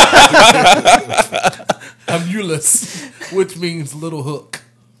 Amulus, which means little hook.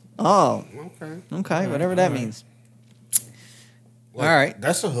 Oh, Okay. okay. Whatever that means. Like, All right.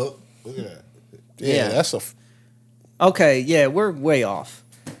 That's a hook. Look at that. Yeah, Yeah. that's Okay, yeah, we're way off.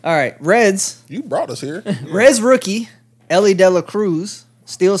 All right, Reds. you brought us here. Reds rookie Elly Cruz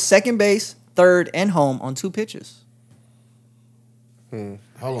steals second base, third, and home on 2 pitches. Hold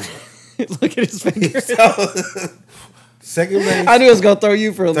on. Look at his fingers. Second base, I knew it was gonna throw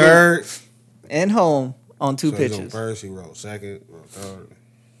you for a loop. third. And home on 2 So he's on pitches. first, he wrote second, wrote third.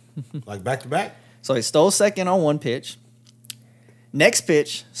 Like back to back? So he stole second on 1 pitch. Next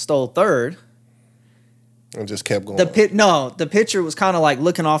pitch, stole third. And just kept going. The pitcher was kind of like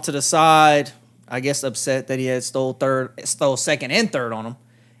looking off to the side. I guess upset that he had stole second and third on him,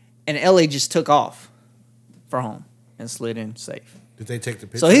 and Elly just took off for home and slid in safe. Did they take the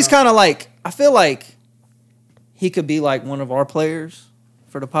picture? So he's out? kind of like, I feel like he could be like one of our players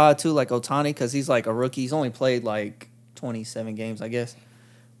for the pod too, like Ohtani, because he's like a rookie. He's only played like 27 games, I guess.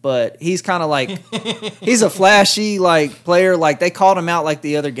 But he's kind of like, he's a flashy like player. Like they called him out like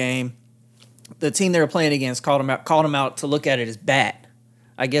the other game. the team they were playing against called him out to look at it as bat.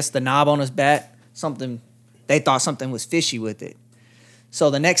 I guess the knob on his bat, they thought something was fishy with it. So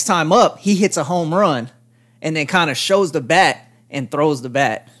the next time up, he hits a home run and then kind of shows the bat and throws the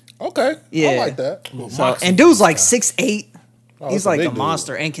bat. Okay. Yeah. I like that. So, and dude's like 6'8". Oh, He's that's a like big a dude.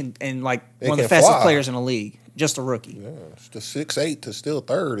 monster and like He one of the can fastest fly. players in the league. Just a rookie. Yeah, it's the 6'8" to still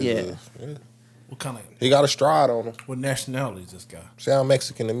third. Yeah. What kind of He got a stride on him. what nationality is this guy? Sound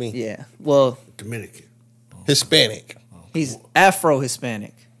Mexican to me. Yeah. Well, Dominican. Hispanic. he's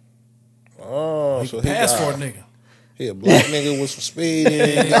Afro-Hispanic. Oh, so he Pass got, for a nigga. he a black nigga with some speed.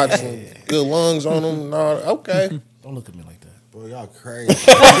 He got some good lungs on him. And all that. Okay. Don't look at me like that. Boy, y'all crazy.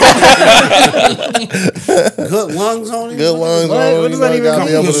 Good lungs on him? Good lungs What? on him. What does that even got to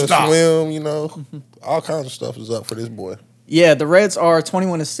be mean? able to Stop. swim, you know. All kinds of stuff is up for this boy. Yeah, the Reds are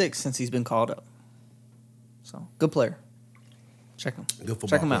 21-6 since he's been called up. So, good player. Check him. Good football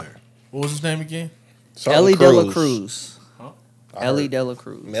Check him out. player. What was his name again? Something Elly De La Cruz. Cruz. I Elly heard. De La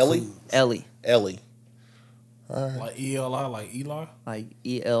Cruz. Melly? Elly. Elly. Like Eli, like Eli? Like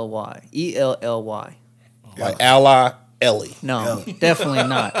E-L-Y. E-L-L-Y. Like Ally Elly. No, definitely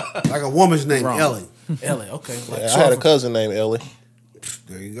not. Like a woman's name, Wrong. Elly. Elly, okay. Like Yeah, I had a cousin named Elly.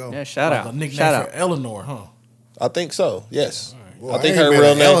 There you go. Yeah, shout like a out. nickname Shout for out. Eleanor, huh? I think so. Yes. Well, I think ain't her met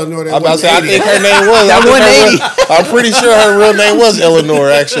real an name. Eleanor that I'm about to say. I wasn't think 80. her name was. That I think her 180. real- I'm pretty sure her real name was Eleanor.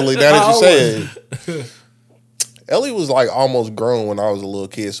 Actually, now that you say it, Elly was like almost grown when I was a little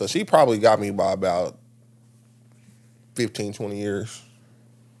kid, so she probably got me by about 15, 20 years.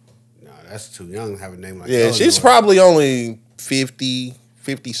 No, that's too young to have a name like Yeah, Eleanor. she's probably only 50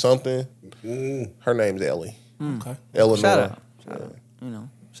 something. Mm. Her name's Elly. Okay. Eleanor. Shout out. Shout out. You know,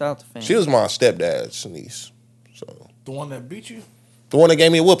 shout out to fans. She was my stepdad's niece. So The one that beat you? the one that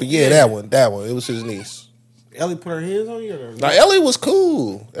gave me a whooping, yeah, that one. It was his niece. Elly put her hands on you? Or Now Elly was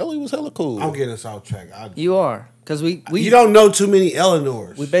cool. Elly was hella cool. I'm getting us off track. You are. Because we You don't know too many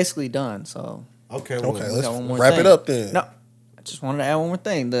Eleanors. we basically done, so. Okay, well, Okay, got let's one more wrap thing. it up then. No, I just wanted to add one more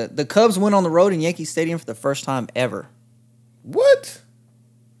thing. The Cubs went on the road in Yankee Stadium for the first time ever. What?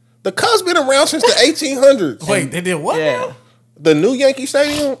 The Cubs been around since the 1800s. Wait, they did what? Yeah. now? The new Yankee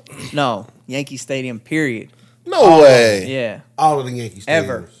Stadium? No, Yankee Stadium, period. No way. Yeah. all of the Yankees.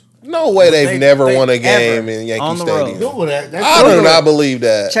 Ever. No way they've They- never they- won a game ever in Yankee on the road. Stadium. Google that. That's I do Google not it. believe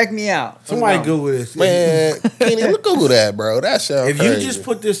that. Check me out. Somebody No. Google this. Man, Kenny, look Google that, bro. That sounds If crazy. you just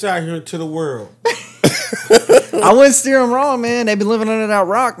put this out here to the world, I wouldn't steer them wrong, man. They've been living under that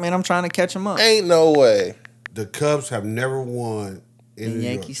rock, man. I'm trying to catch them up. Ain't no way. the Cubs have never won in New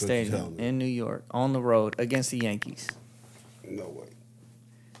Yankee York. So you tell Stadium me. in New York on the road against the Yankees. No way.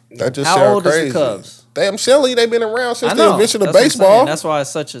 That just How sounds old is crazy. the Cubs? Damn silly, they've been around since I the know. invention of That's what I'm saying. baseball. That's why it's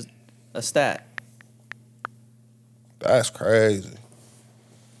such a stat. That's crazy.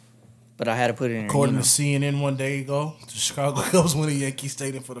 But I had to put it in. According Your to CNN one day ago, the Chicago Cubs win a Yankee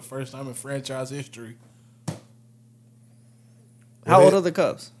Stadium for the first time in franchise history. How old are the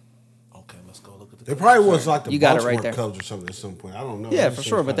Cubs? Okay, let's go look at the There probably was like the You got it Baltimore right there. Cubs or something at some point. I don't know. Yeah, That for shit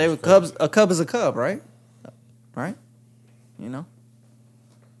sure. But kinda they were crazy. Cubs. A Cub is a Cub, right? Right. You know.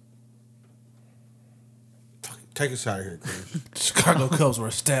 Take us out of here, Cruz. The Chicago Cubs were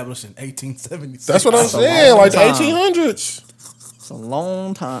established in 1876. That's what I'm That's a saying. long Like the time. 1800s. It's a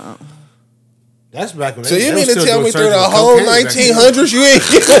long time. That's back when So they you they mean was to still tell doing me through surgery the with whole cocaine back then. 1900s you ain't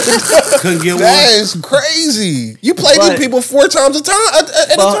get Couldn't get That one. is crazy. You played But- these people 4 times a time at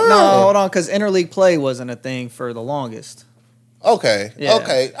a But time. no, hold on, because interleague play wasn't a thing for the longest. Okay. Yeah.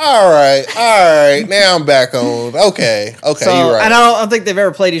 Okay. All right. Now I'm back on. Okay. So, You're right. and I don't think they've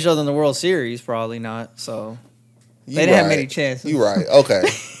ever played each other in the World Series. Probably not. So You they didn't have right. many chances. You right. Okay.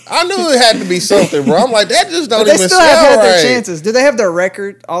 I knew it had to be something, bro. I'm like, that just don't But they even still have sound had right. their chances. Do they have their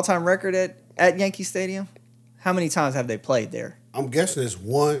record, all-time record at Yankee Stadium? How many times have they played there? I'm guessing it's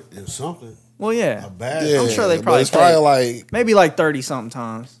one and something. Well, yeah, A bad. Yeah, I'm sure they but probably it's probably played. like maybe like 30-something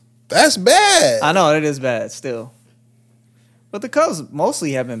times. that's bad. I know it is bad still, but the Cubs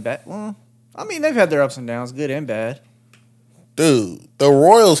mostly have been bad. Well, I mean they've had their ups and downs, good and bad. Dude, the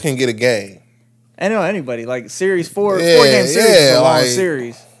Royals can get a game. I know anybody like series four Yeah, game series yeah, is a long like-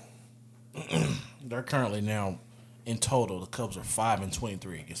 series. They're currently now, in total, the Cubs are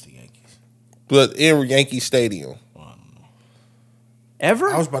 5-23 against the Yankees. But in Yankee Stadium. Ever?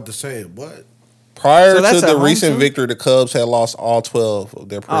 I was about to say what? Prior So that's to at the home, recent too? victory, the Cubs had lost all 12 of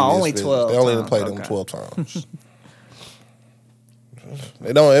their previous only visits. 12 They only times, played them okay. 12 times.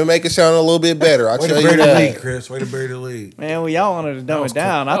 It make it sound a little bit better. I Way tell to you bury the lead, that. Chris. Way to bury the lead. Man, well, y'all wanted to dumb it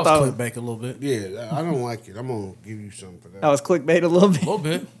down. I thought clickbait a little bit. Yeah, I don't like it. I'm gonna give you something for that. that was clickbait a little bit. A little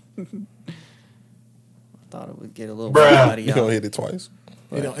bit. Thought it would get a little bit out of You gonna y'all. hit it twice?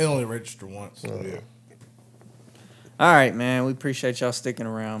 It only registered once. Yeah. All right, man. We appreciate y'all sticking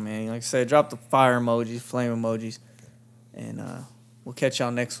around, man. Like I said, drop the fire emojis, flame emojis, and we'll catch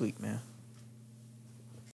y'all next week, man.